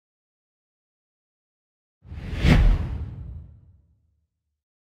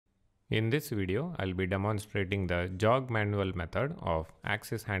In this video, I'll be demonstrating the jog manual method of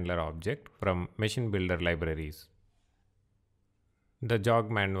access handler object from machine builder libraries. The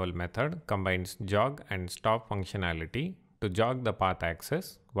jog manual method combines jog and stop functionality to jog the path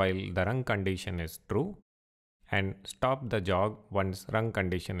access while the run condition is true and stop the jog once run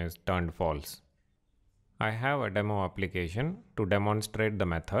condition is turned false. I have a demo application to demonstrate the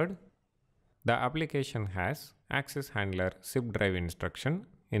method. The application has access handler zip drive instruction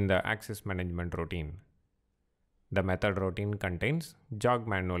in the access management routine. The method routine contains jog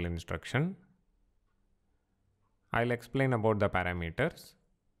manual instruction. I'll explain about the parameters.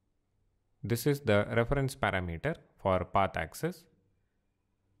 This is the reference parameter for path access.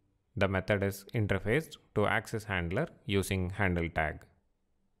 The method is interfaced to access handler using handle tag.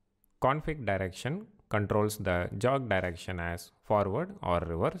 Config direction controls the jog direction as forward or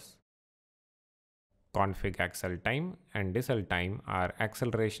reverse. Config accel time and decel time are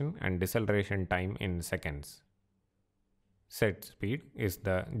acceleration and deceleration time in seconds. Set speed is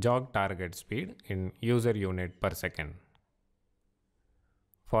the jog target speed in user unit per second.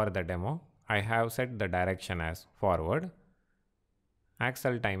 For the demo, I have set the direction as forward,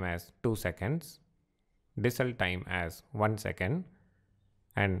 accel time as 2 seconds, decel time as 1 second,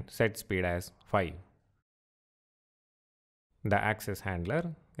 and set speed as 5. The access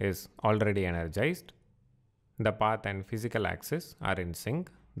handler is already energized. The path and physical access are in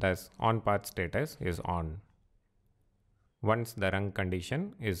sync, thus on path status is on. Once the run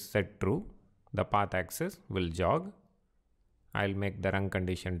condition is set true, the path access will jog. I'll make the run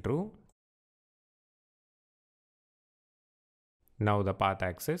condition true. Now the path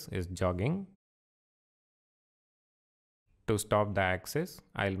access is jogging. To stop the access,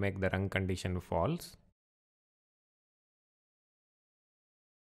 I'll make the run condition false.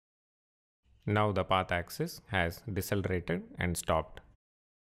 Now the path access has decelerated and stopped.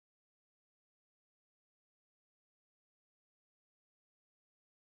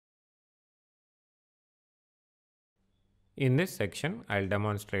 In this section, I'll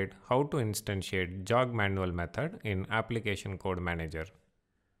demonstrate how to instantiate jog manual method in Application Code Manager.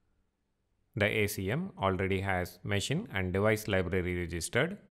 The ACM already has machine and device library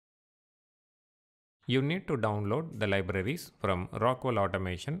registered. You need to download the libraries from Rockwell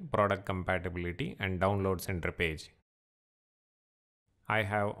Automation Product Compatibility and Download Center page. I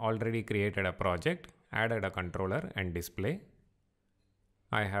have already created a project, added a controller and display.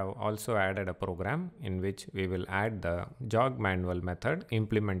 I have also added a program in which we will add the jog manual method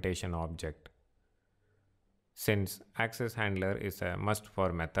implementation object. Since access handler is a must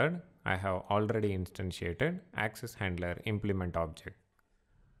for method, I have already instantiated access handler implement object.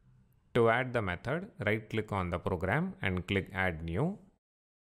 To add the method, right click on the program and click add new.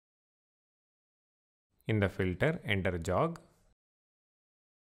 In the filter, enter jog.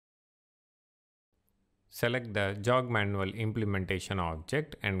 Select the jog manual implementation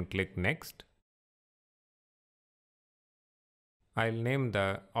object and click next. I'll name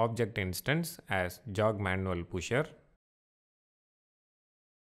the object instance as jog manual pusher.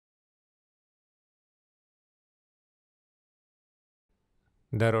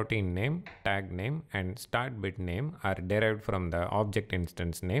 The routine name, tag name, and start bit name are derived from the object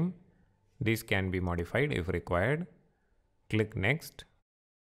instance name. These can be modified if required. Click next.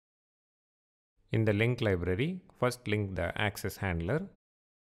 In the link library, first link the access handler.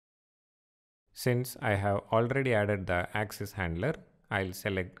 Since I have already added the access handler, I'll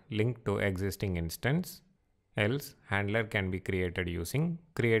select link to existing instance. Else, handler can be created using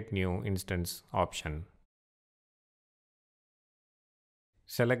create new instance option.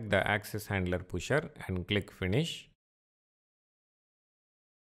 Select the access handler pusher and click finish.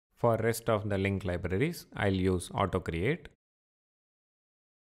 For rest of the link libraries, I'll use auto create.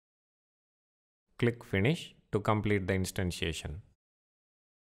 Click finish to complete the instantiation.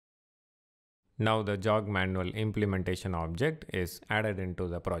 Now the jog manual implementation object is added into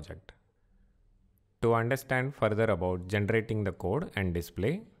the project. To understand further about generating the code and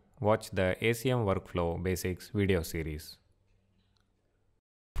display, watch the ACM workflow basics video series.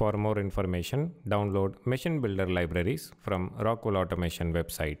 For more information, download machine builder libraries from Rockwell Automation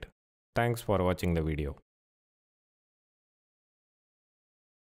website. Thanks for watching the video.